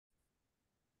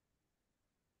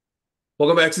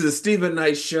Welcome back to the Stephen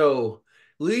Knight Show.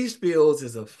 Lee Fields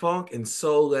is a funk and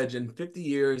soul legend 50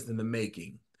 years in the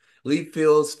making. Lee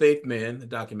Fields' Faith Man,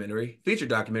 the feature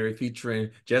documentary featuring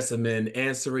Jessamyn,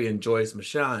 Ansary, and Joyce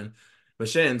Mishaan,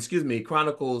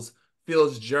 chronicles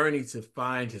Fields' journey to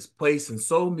find his place in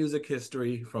soul music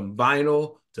history from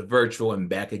vinyl to virtual and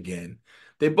back again.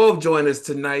 They both join us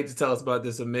tonight to tell us about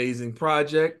this amazing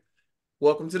project.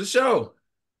 Welcome to the show.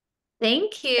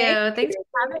 Thank you. Thank Thanks you.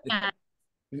 for having us.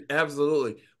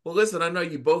 Absolutely. Well, listen, I know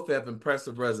you both have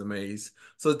impressive resumes.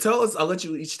 So tell us, I'll let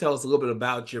you each tell us a little bit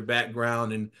about your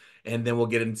background and then we'll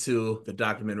get into the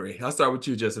documentary. I'll start with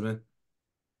you, Jessamyn.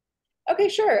 Okay,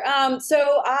 sure. I'm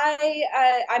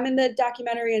in the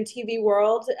documentary and TV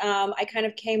world. I kind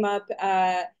of came up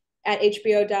at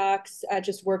HBO Docs,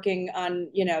 just working on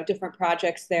different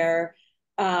projects there,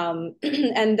 and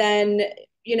then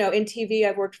in TV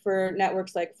I've worked for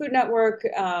networks like Food Network,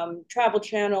 Travel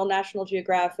Channel, National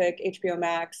Geographic, HBO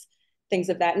Max, things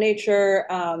of that nature.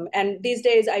 And these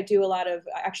days I do a lot of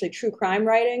actually true crime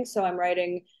writing. So I'm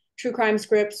writing true crime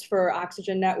scripts for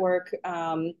Oxygen Network.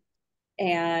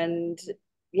 And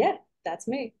yeah, that's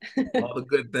me. All the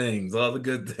good things, all the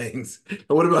good things. And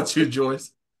what about you,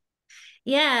 Joyce?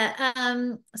 So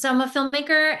I'm a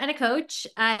filmmaker and a coach.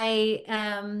 I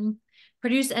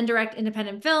produce and direct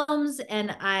independent films,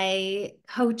 and I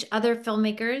coach other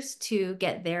filmmakers to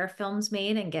get their films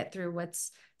made and get through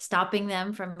what's stopping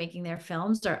them from making their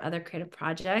films or other creative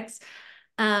projects.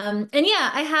 And yeah,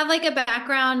 I have like a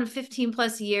background 15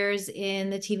 plus years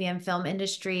in the TV and film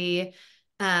industry.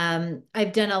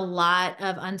 I've done a lot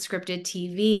of unscripted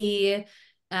TV,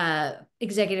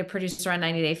 executive producer on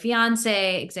 90 Day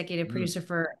Fiance, executive Mm, producer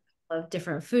for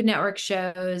different Food Network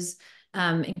shows,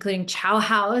 including Chow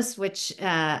House, which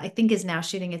I think is now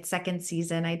shooting its second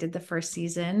season. I did the first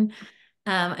season.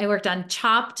 I worked on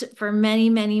Chopped for many,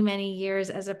 many, many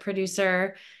years as a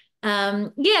producer.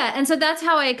 Yeah, and so that's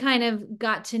how I kind of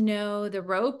got to know the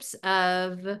ropes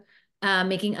of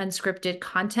making unscripted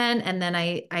content. And then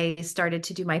I started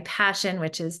to do my passion,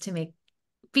 which is to make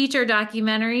feature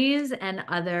documentaries and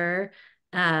other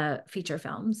feature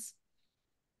films.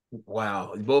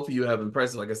 wow. Both of you have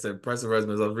impressive, like I said, impressive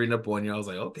resumes. I was reading up on you. I was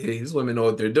like, okay, these women know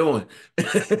what they're doing.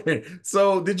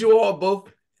 So did you all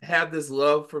both have this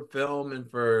love for film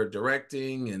and for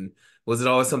directing? And was it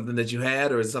always something that you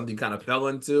had, or is it something you kind of fell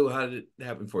into? How did it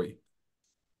happen for you?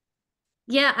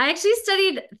 Yeah, I actually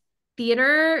studied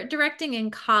theater directing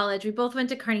in college. We both went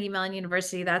to Carnegie Mellon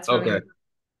University. That's where we Okay.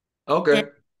 met. Okay.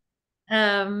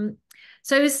 Um,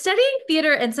 so I was studying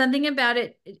theater and something about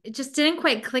it just didn't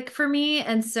quite click for me.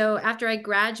 And so after I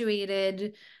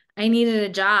graduated, I needed a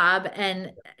job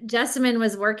and Jessamyn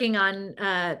was working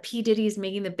on P. Diddy's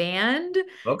Making the Band.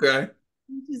 Okay.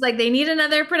 She's like, they need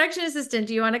another production assistant.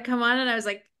 Do you want to come on? And I was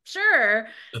like, sure.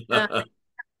 Uh,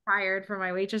 Fired for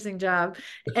my waitressing job.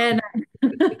 And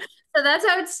so that's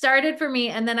how it started for me.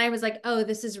 And then I was like, oh,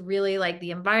 this is really like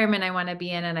the environment I want to be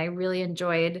in. And I really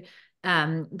enjoyed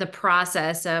the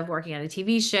process of working on a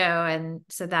TV show. And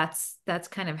so that's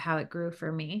kind of how it grew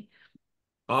for me.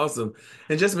 Awesome.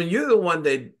 And Jessamine, you're the one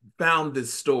that found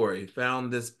this story,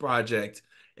 found this project,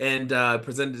 and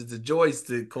presented it to Joyce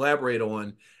to collaborate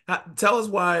on. Tell us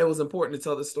why it was important to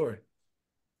tell this story.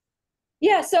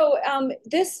 Yeah, so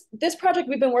this project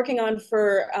we've been working on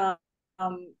for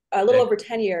a little Yeah. over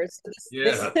 10 years. This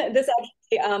Yeah. this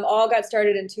actually all got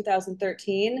started in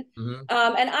 2013. Hmm.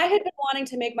 And I had been wanting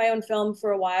to make my own film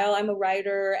for a while. I'm a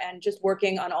writer and just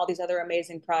working on all these other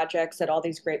amazing projects at all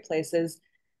these great places.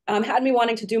 Had me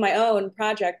wanting to do my own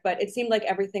project, but it seemed like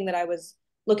everything that I was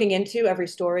looking into, every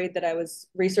story that I was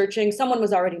researching, someone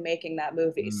was already making that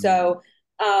movie.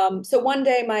 Mm. So one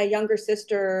day my younger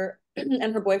sister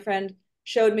and her boyfriend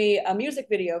showed me a music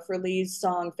video for Lee's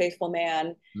song Faithful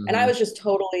Man. And I Hmm. was just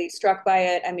totally struck by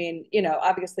it. I mean,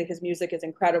 obviously his music is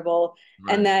incredible.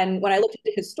 And Right. then when I looked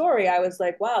into his story, I was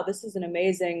like, wow, this is an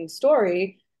amazing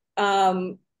story.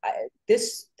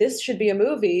 This should be a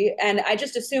movie. And I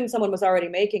just assumed someone was already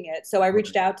making it. So I Right.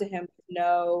 reached out to him with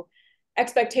no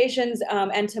expectations.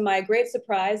 And to my great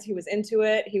surprise, he was into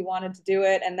it. He wanted to do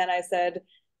it. And then I said,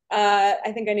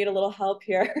 I think I need a little help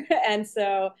here. And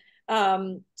so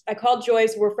I called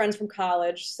Joyce. We're friends from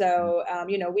college. So,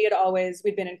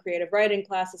 we'd been in creative writing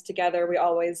classes together. We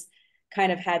always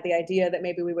kind of had the idea that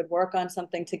maybe we would work on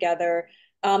something together.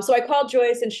 So I called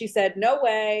Joyce and she said, no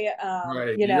way.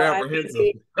 Right. You're I'm apprehensive.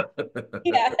 busy.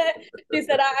 Yeah. She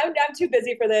said, I'm too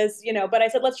busy for this, but I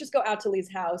said, let's just go out to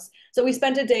Lee's house. So we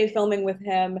spent a day filming with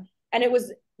him and it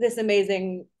was this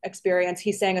amazing experience.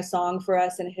 He sang a song for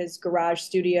us in his garage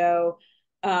studio.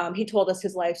 He told us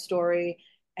his life story.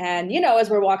 And as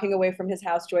we're walking away from his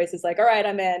house, Joyce is like, all right,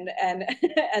 I'm in. And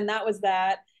and that was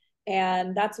that.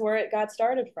 And that's where it got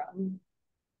started from.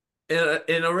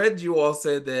 And I read you all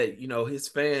said that, his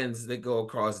fans, they go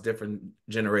across different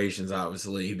generations,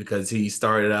 obviously, because he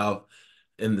started out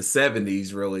in the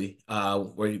 70s, really,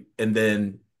 and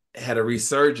then had a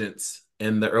resurgence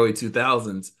in the early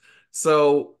 2000s.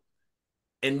 So,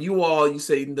 and you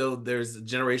say, even though there's a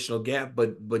generational gap,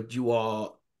 but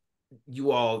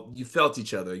you felt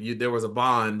each other. There was a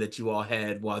bond that you all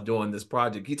had while doing this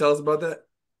project. Can you tell us about that?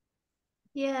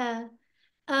 Yeah.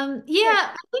 Yeah. Yeah,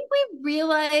 I think we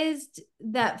realized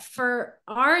that for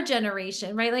our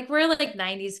generation, right? Like we're like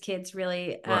 90s kids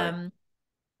really. Right.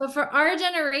 But for our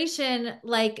generation,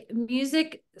 like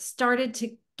music started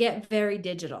to get very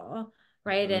digital,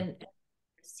 right? Mhm. And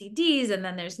CDs, and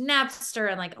then there's Napster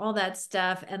and like all that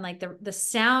stuff. And like the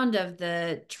sound of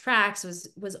the tracks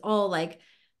was all like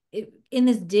in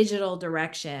this digital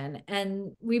direction.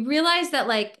 And we realized that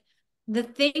like the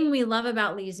thing we love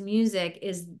about Lee's music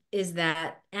is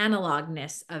that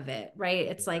analogness of it, right?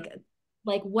 It's like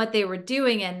what they were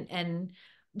doing and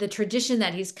the tradition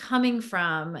that he's coming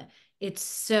from. It's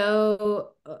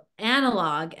so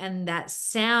analog, and that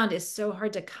sound is so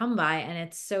hard to come by, and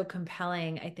it's so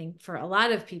compelling, I think, for a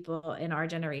lot of people in our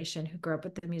generation who grew up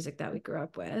with the music that we grew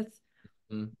up with.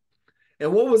 Mhm.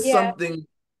 And what was Yeah. something?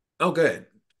 Oh, good.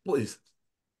 Please.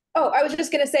 Oh, I was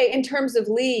just going to say, in terms of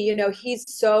Lee, he's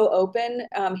so open.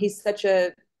 He's such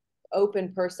a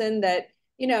open person that,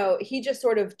 he just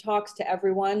sort of talks to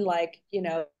everyone like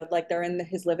they're in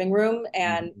his living room.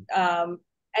 Mhm.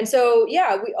 And so,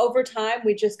 yeah, we over time,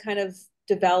 we just kind of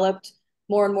developed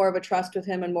more and more of a trust with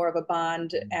him and more of a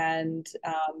bond and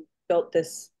built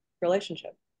this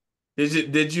relationship.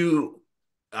 Did you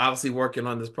obviously working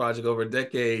on this project over a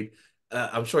decade?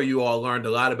 I'm sure you all learned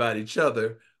a lot about each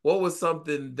other. What was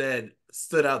something that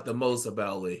stood out the most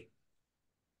about Lee?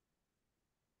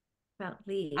 About I,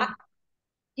 Lee.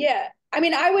 Yeah. I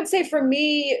mean, I would say for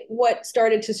me, what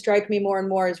started to strike me more and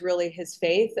more is really his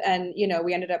faith. And,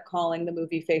 we ended up calling the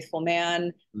movie Faithful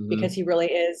Man because Hmm. he really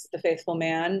is the faithful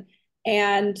man.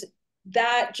 And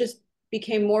that just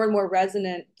became more and more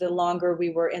resonant the longer we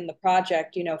were in the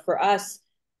project. For us,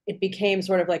 it became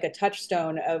sort of like a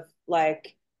touchstone of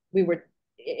like, we were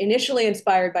initially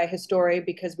inspired by his story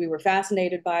because we were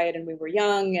fascinated by it and we were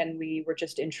young and we were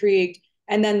just intrigued.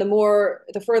 And then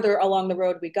the further along the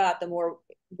road we got, the more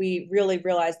we really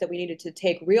realized that we needed to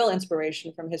take real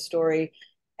inspiration from his story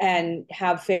and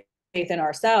have faith in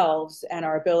ourselves and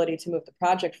our ability to move the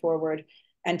project forward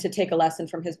and to take a lesson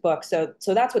from his book. So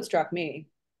that's what struck me.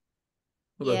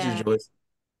 What about you, Yeah. Joyce?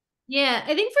 Yeah,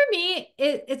 I think for me,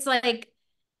 it's like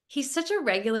he's such a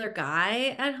regular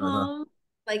guy at Uh-huh. home.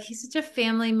 Like he's such a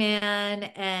family man,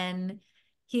 and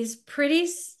he's pretty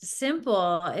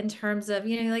simple in terms of,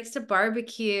 he likes to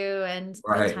barbecue and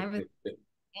spend Right. time with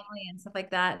family and stuff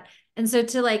like that. And so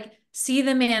to like see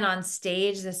the man on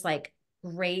stage, this like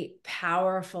great,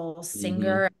 powerful Hmm.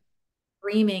 singer,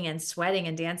 screaming and sweating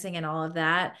and dancing and all of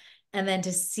that. And then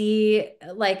to see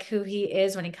like who he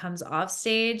is when he comes off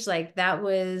stage, like that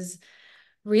was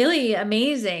really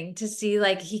amazing to see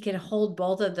like he can hold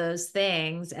both of those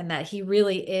things and that he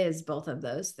really is both of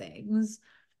those things.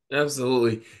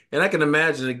 Absolutely. And I can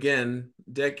imagine again,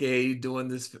 decade doing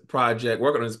this project,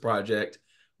 working on this project.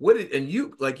 And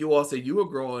you, like you all said, you were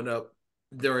growing up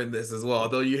during this as well,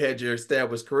 although you had your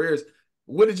established careers.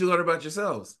 What did you learn about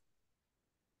yourselves?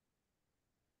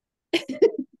 So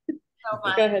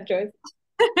Go ahead, Joyce.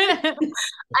 much.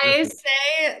 I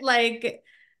say like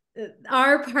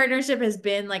our partnership has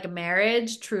been like a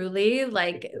marriage, truly,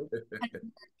 like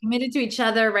committed to each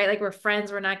other, right? Like we're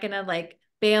friends, we're not gonna like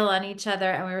bail on each other.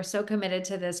 And we were so committed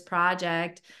to this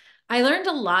project. I learned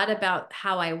a lot about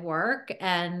how I work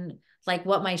and like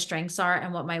what my strengths are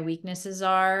and what my weaknesses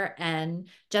are. And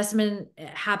Jessamyn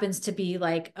happens to be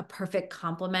like a perfect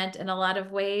complement in a lot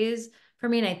of ways for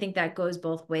me. And I think that goes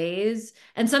both ways.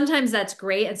 And sometimes that's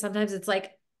great. And sometimes it's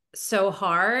like so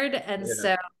hard. And Yeah.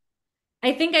 so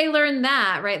I think I learned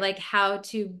that, right? Like how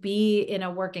to be in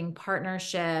a working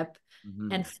partnership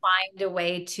Hmm. and find a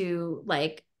way to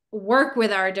like work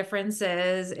with our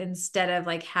differences instead of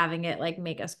like having it like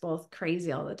make us both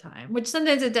crazy all the time, which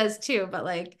sometimes it does too, but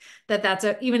like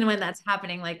even when that's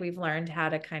happening, like we've learned how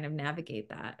to kind of navigate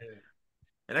that.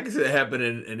 And I can see that happen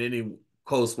in any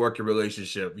close working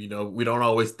relationship. We don't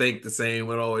always think the same,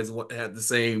 we don't always have the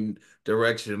same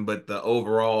direction, but the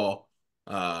overall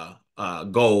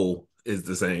goal is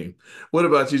the same. What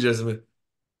about you, Jessamyn?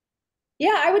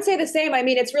 Yeah, I would say the same. I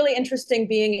mean, it's really interesting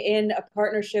being in a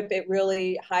partnership. It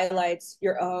really highlights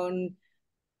your own,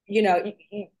 you know,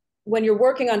 when you're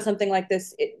working on something like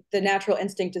this, the natural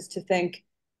instinct is to think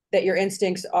that your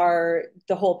instincts are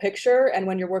the whole picture. And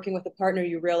when you're working with a partner,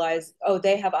 you realize, oh,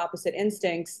 they have opposite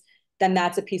instincts, then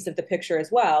that's a piece of the picture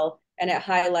as well. And it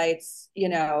highlights,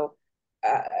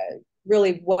 uh,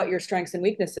 really what your strengths and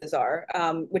weaknesses are,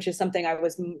 which is something I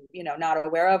was, not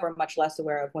aware of or much less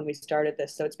aware of when we started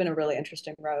this. So it's been a really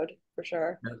interesting road for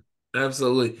sure.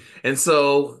 Absolutely. And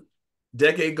so,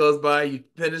 decade goes by, you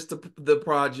finish the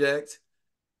project.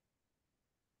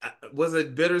 Was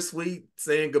it bittersweet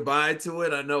saying goodbye to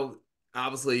it? I know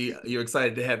obviously you're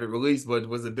excited to have it released, but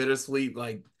was it bittersweet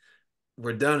like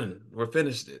we're done, we're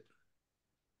finished it?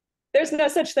 There's no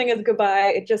such thing as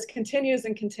goodbye. It just continues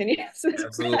and continues. This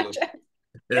Absolutely. project.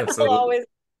 It will Absolutely. always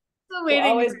Still will waiting.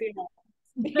 always be.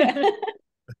 Yeah.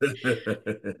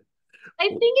 I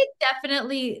think it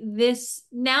definitely this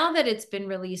now that it's been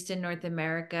released in North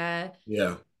America,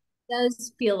 Yeah.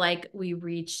 does feel like we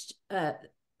reached a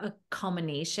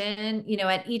culmination.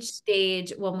 At each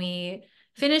stage when we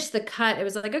finished the cut, it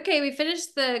was like, okay, we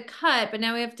finished the cut, but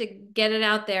now we have to get it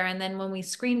out there. And then when we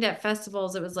screened at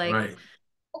festivals, it was like, Right.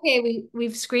 okay,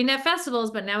 we've screened at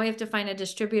festivals, but now we have to find a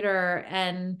distributor.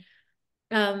 And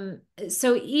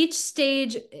so each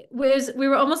stage we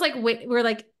were almost like, wait, we are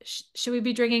like, should we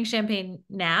be drinking champagne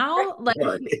now? Like,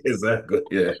 Right. Exactly.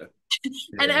 Yeah.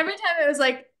 and Yeah. every time it was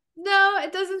like, no,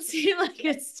 it doesn't seem like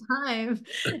it's time.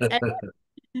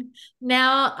 And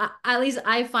now, at least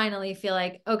I finally feel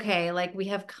like, okay, like we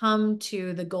have come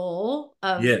to the goal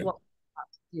of Yeah. what we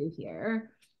have to do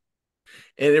here.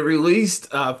 And it released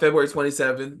February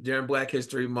 27th during Black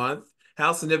History Month.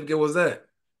 How significant was that?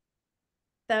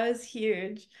 That was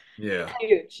huge. Yeah.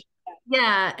 Huge.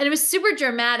 Yeah, and it was super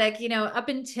dramatic. Up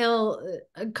until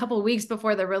a couple of weeks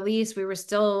before the release, we were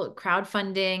still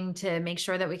crowdfunding to make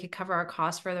sure that we could cover our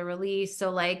costs for the release.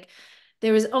 So like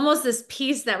there was almost this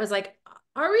piece that was like,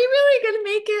 are we really going to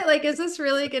make it? Like, is this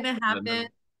really going to happen?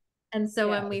 And so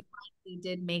Yeah, when we finally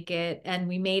did make it and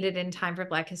we made it in time for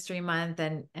Black History Month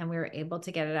and we were able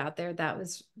to get it out there, that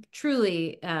was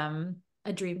truly a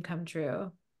dream come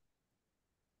true.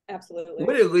 What absolutely.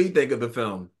 did Lee think of the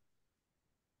film?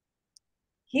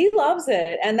 He loves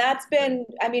it. And that's been,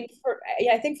 I mean,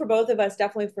 yeah, I think for both of us,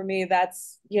 definitely for me,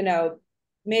 that's,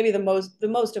 maybe the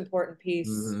most important piece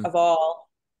Hmm. of all.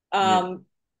 Yeah. Um,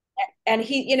 and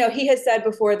he has said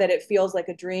before that it feels like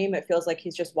a dream. It feels like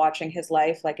he's just watching his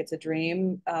life like it's a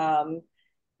dream. And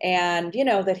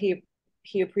that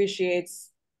he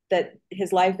appreciates that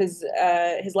his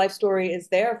life story is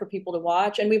there for people to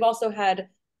watch. And we've also had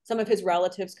some of his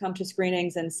relatives come to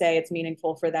screenings and say it's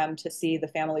meaningful for them to see the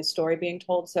family's story being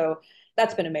told. So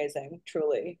that's been amazing,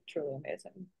 truly, truly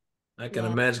amazing. I can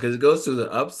Yeah. imagine because it goes through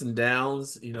the ups and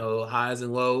downs, highs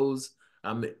and lows.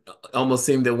 It almost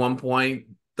seemed at one point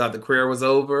thought the career was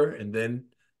over, and then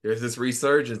there's this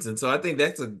resurgence. And so I think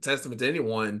that's a testament to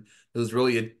anyone who's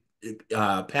really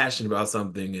passionate about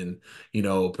something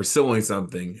and pursuing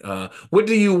something. What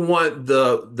do you want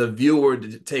the viewer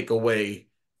to take away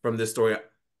from this story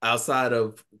outside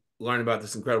of learning about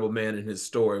this incredible man and his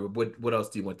story? What else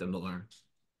do you want them to learn?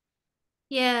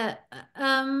 Yeah.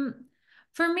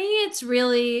 For me, it's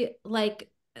really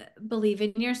like believe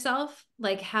in yourself,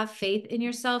 like have faith in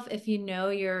yourself. If you know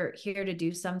you're here to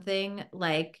do something,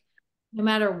 like no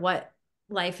matter what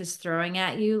life is throwing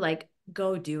at you, like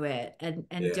go do it and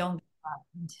Yeah. don't give up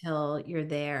until you're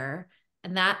there.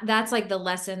 And that's like the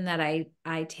lesson that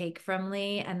I take from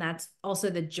Lee. And that's also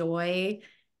the joy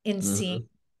in seeing Hmm.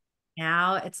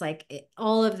 now. It's like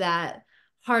all of that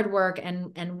hard work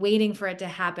and waiting for it to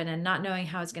happen and not knowing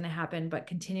how it's going to happen, but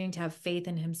continuing to have faith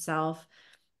in himself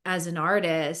as an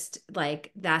artist.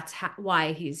 Like that's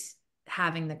why he's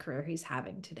having the career he's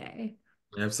having today.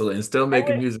 Absolutely. And still I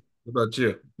making would, music. What about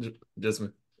you,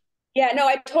 Jessamyn? yeah, no,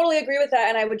 I totally agree with that.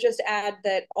 And I would just add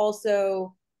that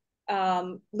also,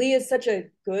 Lee is such a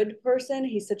good person.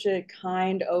 He's such a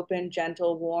kind, open,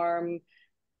 gentle, warm,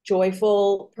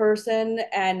 joyful person.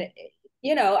 And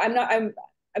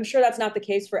I'm sure that's not the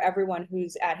case for everyone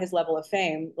who's at his level of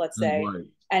fame, let's say. Right.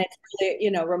 And it's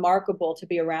really, remarkable to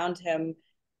be around him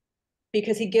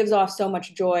because he gives off so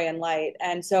much joy and light.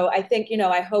 And so I think,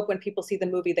 I hope when people see the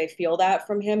movie, they feel that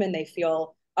from him and they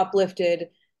feel uplifted,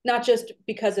 not just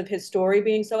because of his story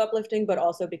being so uplifting, but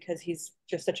also because he's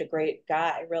just such a great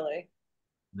guy, really.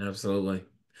 Absolutely.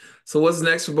 So what's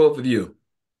next for both of you?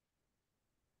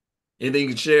 Anything you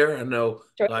can share? I know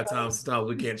a lot of times sometimes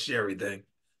we can't share everything.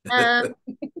 Um,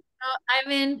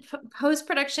 I'm in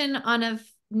post-production on a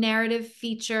narrative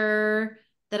feature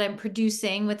that I'm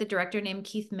producing with a director named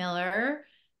Keith Miller.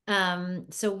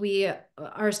 So we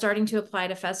are starting to apply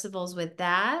to festivals with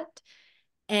that.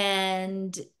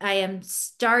 and I am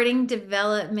starting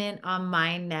development on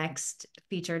my next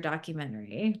feature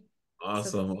documentary.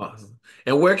 Awesome, awesome.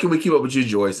 And where can we keep up with you,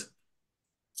 Joyce?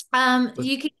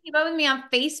 You can keep up with me on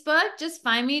Facebook. Just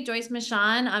find me, Joyce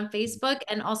Mishaan, on Facebook,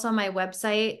 and also on my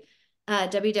website,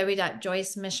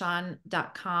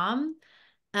 www.joycemishaan.com.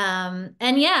 And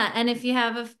yeah, and if you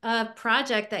have a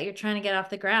project that you're trying to get off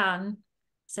the ground,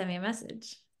 send me a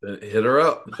message. Hit her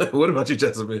up. What about you,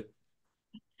 Jessamyn?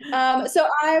 So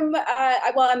I'm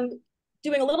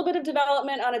doing a little bit of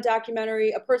development on a documentary,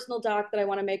 a personal doc that I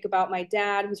want to make about my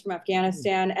dad, who's from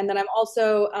Afghanistan. And then I'm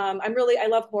also, I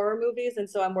love horror movies. And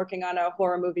so I'm working on a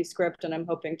horror movie script and I'm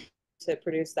hoping to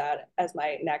produce that as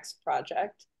my next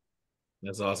project.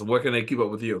 That's awesome. Where can they keep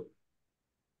up with you?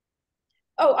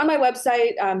 Oh, on my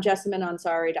website,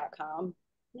 JessaminAnsary.com.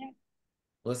 Yeah.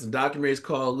 Listen, documentary is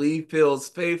called Lee Field's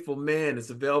Faithful Man. It's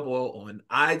available on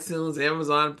iTunes,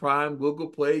 Amazon Prime, Google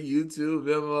Play, YouTube,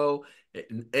 Vimeo,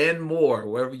 and more,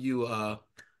 wherever you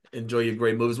enjoy your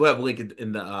great movies. We'll have a link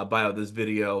in the bio of this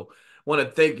video. I want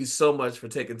to thank you so much for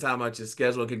taking time out your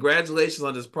schedule. And congratulations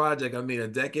on this project. I mean, a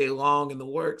decade long in the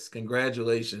works.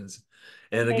 Congratulations.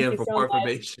 And Thank again, you for so more much.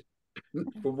 information,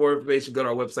 go to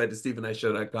our website,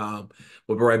 thestevenishow.com.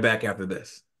 We'll be right back after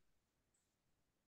this.